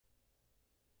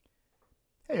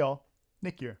Hey y'all,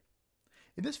 Nick here.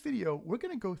 In this video, we're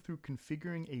going to go through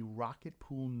configuring a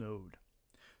Rocketpool node.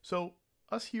 So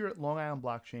us here at Long Island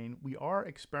Blockchain, we are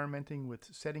experimenting with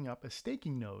setting up a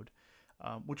staking node,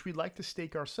 which we'd like to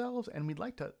stake ourselves, and we'd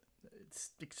like to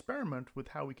experiment with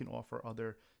how we can offer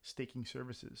other staking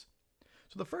services.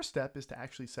 So the first step is to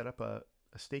actually set up a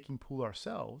staking pool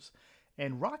ourselves.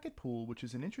 And Rocketpool, which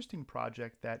is an interesting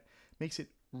project that makes it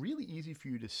really easy for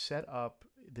you to set up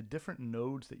the different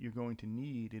nodes that you're going to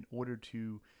need in order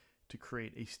to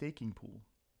create a staking pool.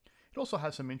 It also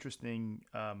has some interesting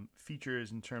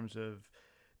features in terms of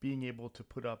being able to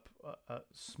put up a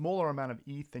smaller amount of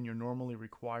ETH than you're normally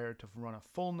required to run a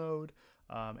full node,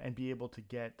 and be able to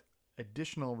get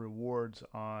additional rewards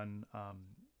on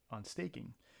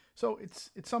staking. So it's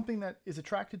something that is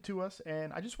attracted to us,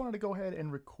 and I just wanted to go ahead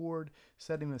and record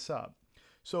setting this up.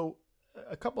 So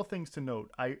a couple of things to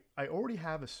note. I already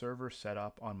have a server set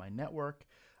up on my network.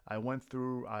 I went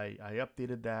through, I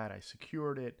updated that, I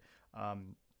secured it,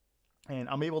 and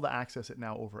I'm able to access it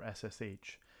now over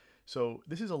SSH. So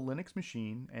this is a Linux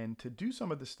machine, and to do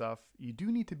some of this stuff, you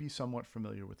do need to be somewhat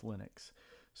familiar with Linux.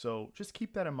 So just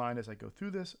keep that in mind as I go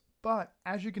through this. But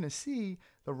as you're going to see,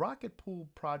 the Rocketpool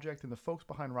project and the folks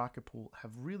behind Rocketpool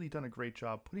have really done a great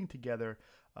job putting together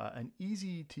an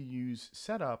easy to use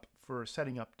setup for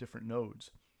setting up different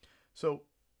nodes. So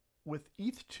with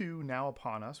ETH2 now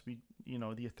upon us, the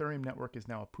Ethereum network is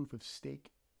now a proof of stake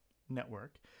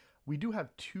network. We do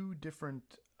have two different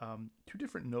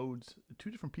nodes,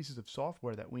 two different pieces of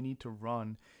software that we need to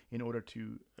run in order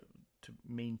to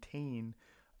maintain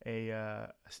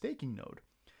a staking node.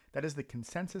 That is the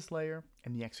consensus layer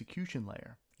and the execution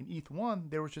layer. In ETH1,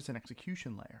 there was just an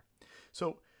execution layer.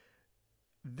 So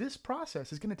this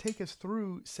process is going to take us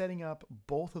through setting up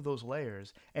both of those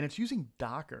layers, and it's using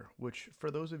Docker, which for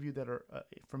those of you that are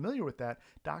familiar with that,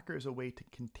 Docker is a way to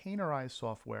containerize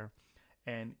software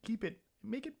and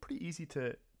make it pretty easy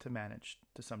to manage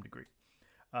to some degree.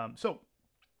 So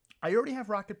I already have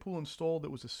Rocketpool installed.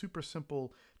 It was a super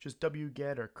simple, just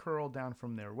wget or curl down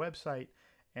from their website,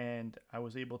 and I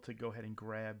was able to go ahead and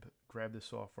grab the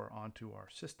software onto our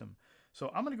system.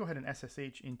 So I'm going to go ahead and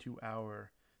SSH into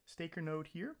our staker node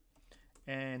here,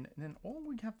 and then all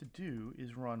we have to do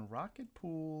is run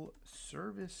Rocketpool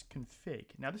service config.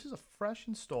 Now this is a fresh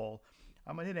install.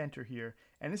 I'm going to hit enter here,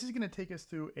 and this is going to take us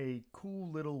through a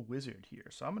cool little wizard here.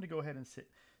 So I'm going to go ahead and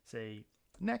say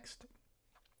next.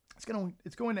 It's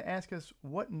going to ask us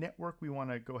what network we want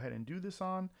to go ahead and do this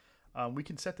on. We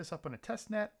can set this up on a test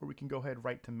net, or we can go ahead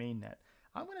right to mainnet.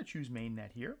 I'm going to choose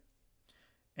mainnet here.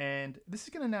 And this is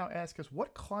going to now ask us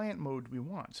what client mode we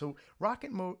want. So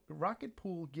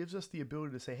Rocketpool gives us the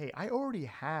ability to say, hey, I already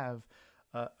have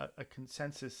a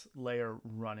consensus layer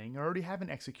running. I already have an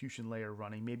execution layer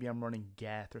running. Maybe I'm running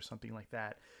Geth or something like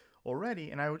that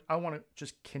already. And I want to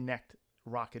just connect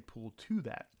Rocketpool to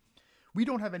that. We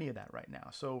don't have any of that right now.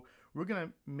 So we're going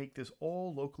to make this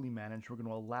all locally managed. We're going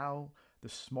to allow the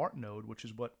smart node, which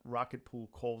is what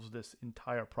Rocketpool calls this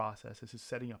entire process. This is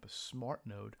setting up a smart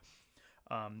node.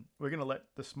 We're going to let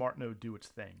the smart node do its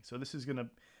thing. So this is going to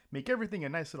make everything a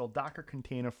nice little Docker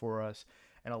container for us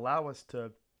and allow us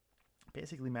to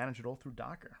basically manage it all through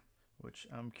Docker, which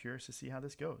I'm curious to see how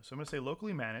this goes. So I'm going to say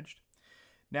locally managed.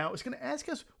 Now it's going to ask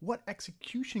us what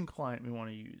execution client we want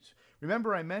to use.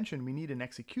 Remember I mentioned we need an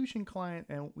execution client,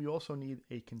 and we also need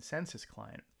a consensus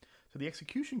client. So the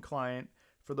execution client,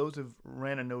 for those who've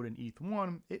ran a node in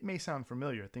ETH1, it may sound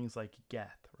familiar. Things like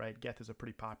Geth, right? Geth is a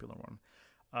pretty popular one.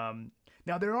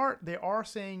 Now they are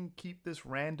saying keep this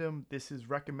random. This is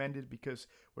recommended because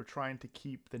we're trying to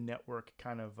keep the network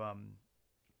kind of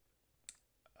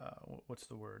what's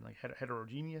the word, like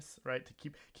heterogeneous, right?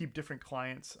 To keep different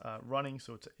clients running,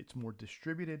 so it's more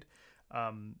distributed.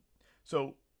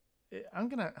 So I'm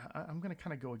gonna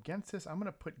kind of go against this. I'm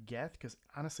gonna put Geth because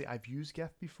honestly I've used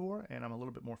Geth before and I'm a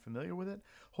little bit more familiar with it.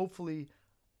 Hopefully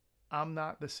I'm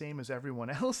not the same as everyone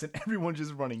else and everyone's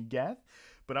just running Geth,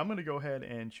 but I'm gonna go ahead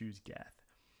and choose Geth.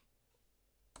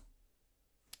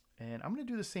 And I'm going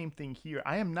to do the same thing here.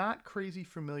 I am not crazy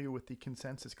familiar with the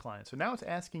consensus client. So now it's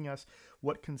asking us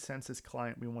what consensus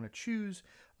client we want to choose.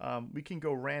 We can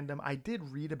go random. I did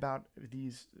read about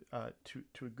these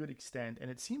to a good extent, and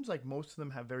it seems like most of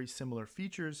them have very similar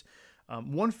features.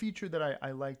 One feature that I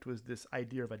liked was this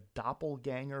idea of a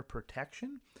doppelganger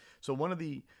protection. So one of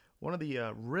the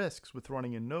risks with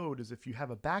running a node is if you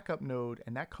have a backup node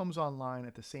and that comes online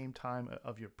at the same time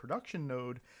of your production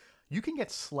node, you can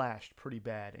get slashed pretty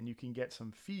bad, and you can get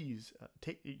some fees.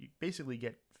 You basically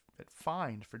get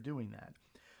fined for doing that.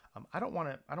 I don't want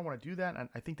to do that, and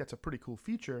I think that's a pretty cool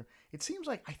feature. It seems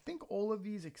like I think all of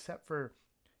these except for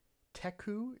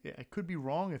Teku. I could be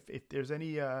wrong. If there's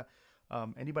any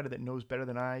anybody that knows better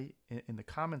than I in the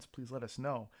comments, please let us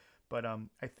know. But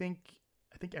I think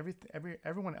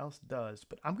everyone else does.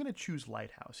 But I'm gonna choose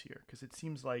Lighthouse here because it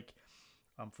seems like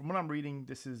from what I'm reading,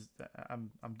 this is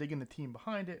I'm digging the team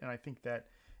behind it, and I think that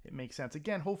it makes sense.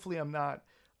 Again, hopefully I'm not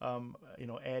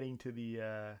adding to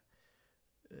the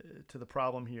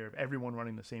problem here of everyone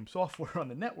running the same software on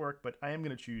the network, but I am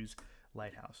going to choose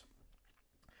Lighthouse.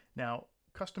 Now,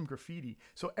 custom graffiti.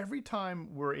 So every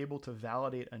time we're able to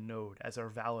validate a node as our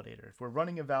validator, if we're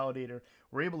running a validator,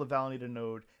 we're able to validate a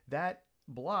node, that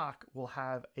block will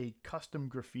have a custom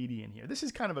graffiti in here. This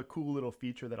is kind of a cool little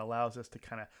feature that allows us to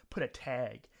kind of put a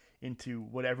tag into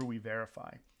whatever we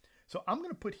verify. So I'm going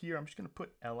to put here, I'm just going to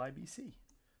put LIBC.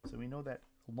 So we know that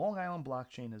Long Island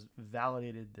blockchain has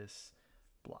validated this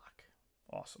block.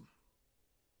 Awesome.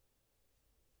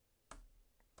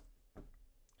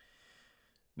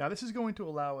 Now this is going to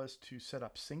allow us to set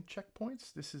up sync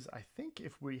checkpoints. This is, I think,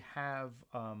 if we have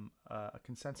a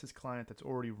consensus client that's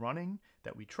already running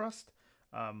that we trust,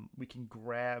 we can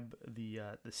grab the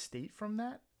state from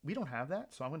that. We don't have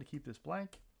that, so I'm going to keep this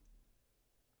blank.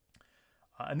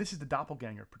 And this is the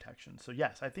doppelganger protection. So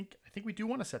yes, I think we do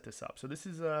want to set this up. So this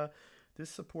is this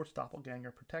supports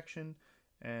doppelganger protection,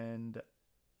 and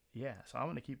yeah, so I'm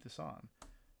going to keep this on.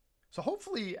 So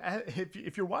hopefully,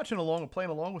 if you're watching along and playing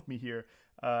along with me here,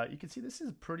 you can see this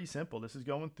is pretty simple. This is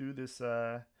going through this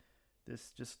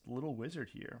this just little wizard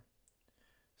here.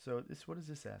 So this, what is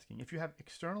this asking? If you have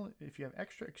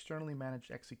extra externally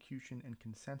managed execution and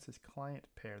consensus client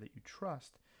pair that you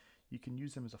trust, you can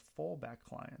use them as a fallback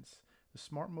clients. The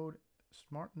smart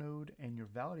node and your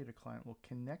validator client will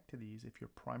connect to these if your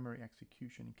primary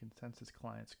execution and consensus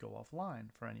clients go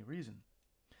offline for any reason.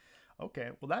 Okay,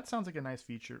 well that sounds like a nice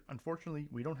feature. Unfortunately,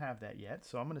 we don't have that yet,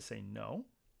 so I'm going to say no.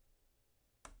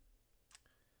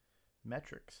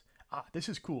 Metrics. Ah, this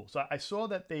is cool. So I saw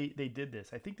that they did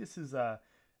this. I think this is a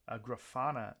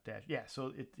Grafana dash. Yeah,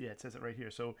 so it says it right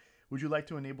here. So would you like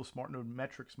to enable smart node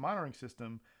metrics monitoring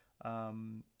system?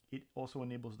 It also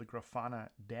enables the Grafana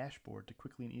dashboard to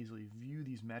quickly and easily view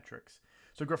these metrics.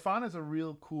 So Grafana is a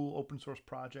real cool open source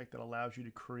project that allows you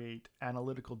to create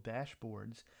analytical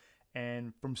dashboards.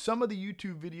 And from some of the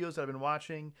YouTube videos that I've been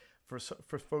watching for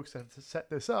folks that have set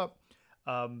this up,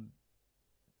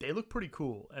 they look pretty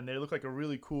cool, and they look like a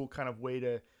really cool kind of way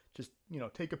to just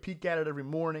take a peek at it every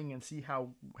morning and see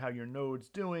how your node's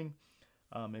doing,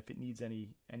 if it needs any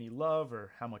love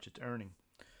or how much it's earning.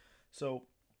 So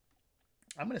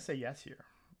I'm going to say yes here.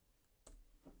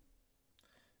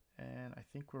 And I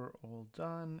think we're all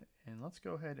done. And let's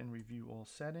go ahead and review all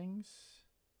settings.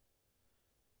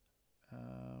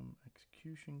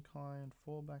 Execution client,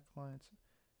 fallback clients.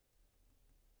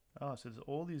 Oh, so there's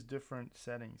all these different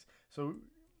settings. So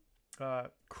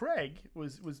Craig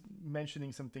was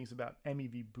mentioning some things about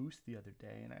MEV boost the other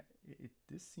day, and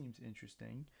this seems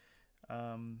interesting.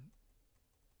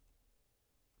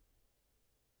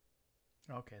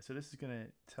 Okay, so this is going to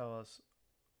tell us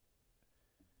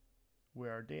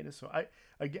where our data. So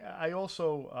I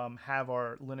also have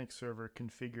our Linux server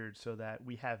configured so that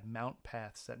we have mount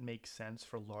paths that make sense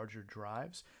for larger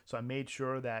drives. So I made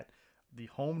sure that the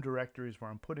home directories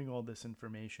where I'm putting all this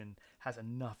information has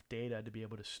enough data to be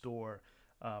able to store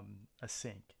a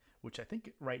sync, which I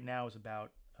think right now is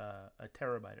about a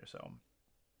terabyte or so.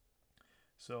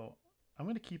 So I'm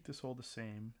going to keep this all the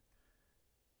same.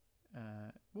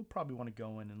 We'll probably want to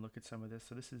go in and look at some of this.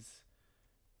 So this is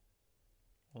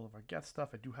all of our get stuff.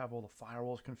 I do have all the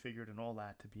firewalls configured and all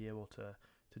that to be able to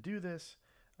do this.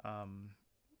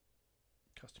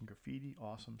 Custom graffiti,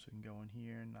 awesome. So we can go in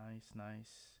here, nice.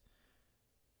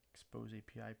 Expose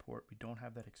API port. We don't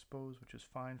have that exposed, which is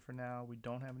fine for now. We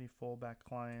don't have any fallback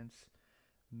clients.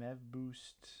 Mev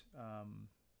boost.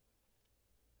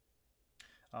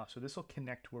 So this will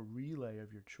connect to a relay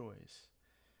of your choice.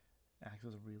 Acts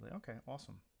as a relay. Okay,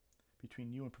 awesome.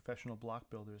 Between you and professional block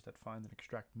builders that find and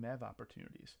extract MEV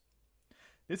opportunities.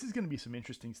 This is going to be some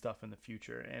interesting stuff in the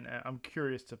future, and I'm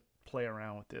curious to play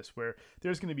around with this, where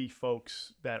there's going to be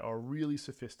folks that are really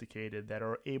sophisticated that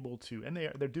are able to, and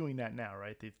they're doing that now,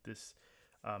 right? They've this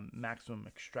maximum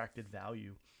extracted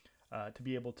value to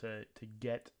be able to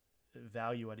get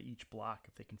value out of each block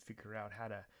if they can figure out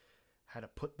how to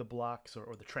put the blocks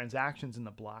or the transactions in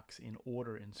the blocks in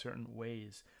order in certain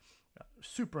ways.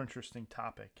 Super interesting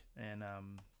topic, and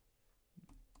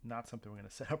not something we're going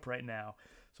to set up right now.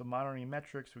 So monitoring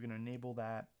metrics, we're going to enable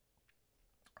that.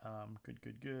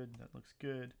 Good. That looks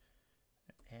good.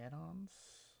 Add-ons,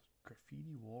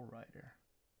 graffiti wall writer.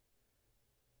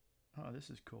 Oh, this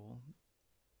is cool.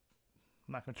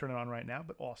 I'm not going to turn it on right now,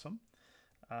 but awesome.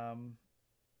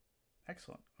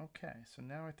 Excellent. Okay, so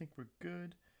now I think we're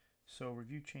good. So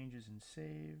review changes and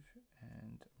save,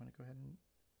 and I'm going to go ahead and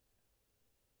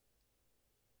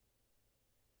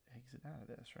exit out of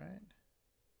this, right?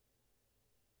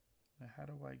 Now how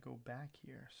do I go back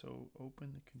here? So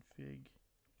open the config,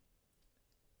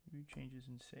 review changes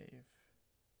and save.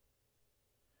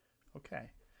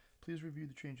 Okay, please review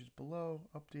the changes below.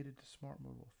 Updated to smart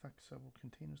mode will affect several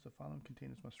containers. The following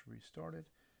containers must be restarted.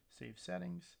 Save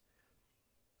settings.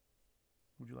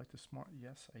 Would you like to smart?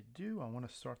 Yes, I do. I want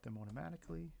to start them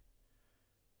automatically.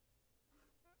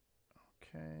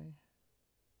 Okay.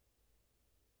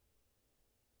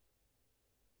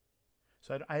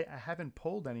 So I haven't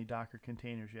pulled any Docker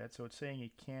containers yet, so it's saying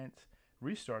it can't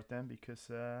restart them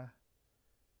because,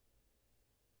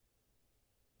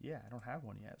 yeah, I don't have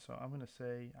one yet. So I'm going to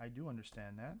say I do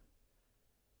understand that.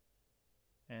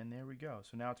 And there we go.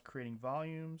 So now it's creating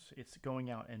volumes. It's going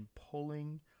out and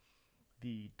pulling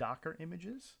the Docker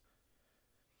images.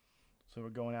 So we're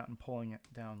going out and pulling it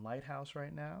down Lighthouse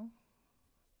right now.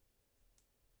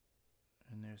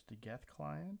 And there's the Geth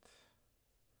client.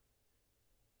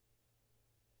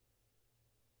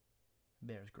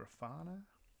 There's Grafana.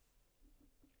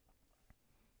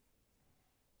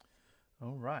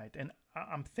 All right, and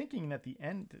I'm thinking that the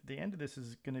end of this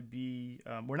is going to be,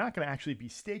 we're not going to actually be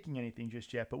staking anything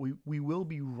just yet, but we will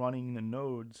be running the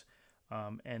nodes,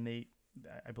 and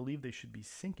I believe they should be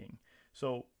syncing.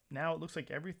 So now it looks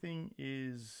like everything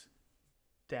is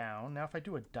down. Now if I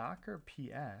do a Docker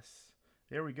PS,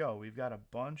 there we go. We've got a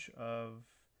bunch of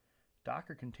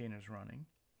Docker containers running.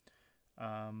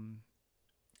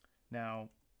 Now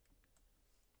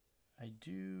I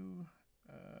do,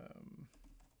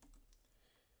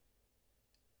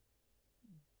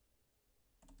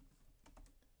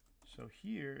 so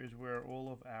here is where all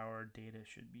of our data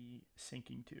should be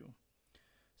syncing to.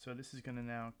 So this is going to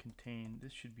now contain,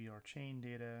 this should be our chain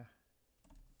data.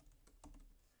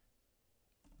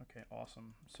 Okay,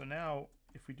 awesome. So now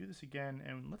if we do this again,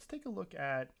 and let's take a look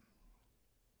at,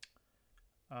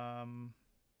 let's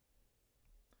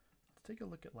take a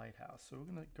look at Lighthouse. So we're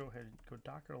going to go ahead and go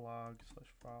docker log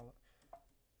 / file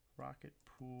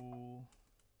Rocketpool.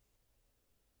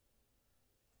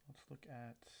 Let's look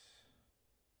at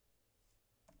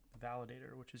the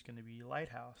validator, which is going to be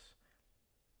Lighthouse.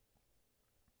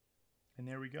 And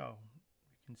there we go.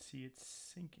 We can see it's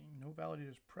syncing. No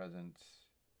validators present.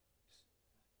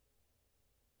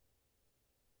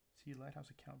 See Lighthouse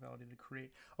account validated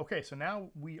create. Okay, so now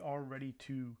we are ready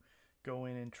to go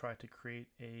in and try to create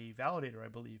a validator, I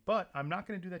believe. But I'm not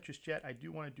going to do that just yet. I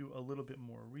do want to do a little bit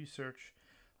more research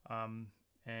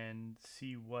and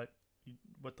see what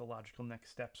the logical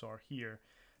next steps are here.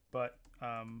 But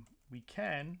we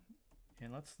can,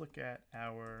 and let's look at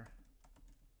our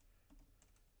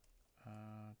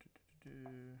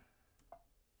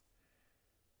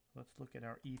let's look at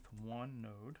our ETH1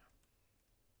 node.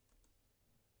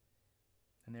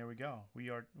 And there we go. We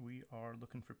are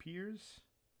looking for peers,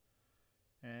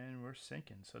 and we're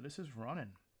syncing. So this is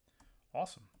running.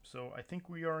 Awesome. So I think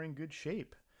we are in good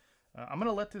shape. I'm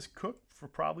gonna let this cook for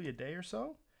probably a day or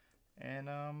so, and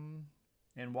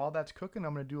while that's cooking,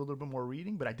 I'm gonna do a little bit more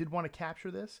reading. But I did want to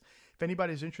capture this. If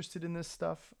anybody's interested in this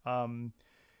stuff,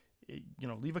 you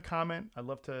know, leave a comment. I'd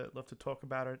love to talk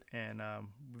about it, and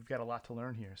we've got a lot to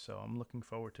learn here. So I'm looking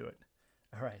forward to it.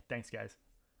 All right, thanks, guys.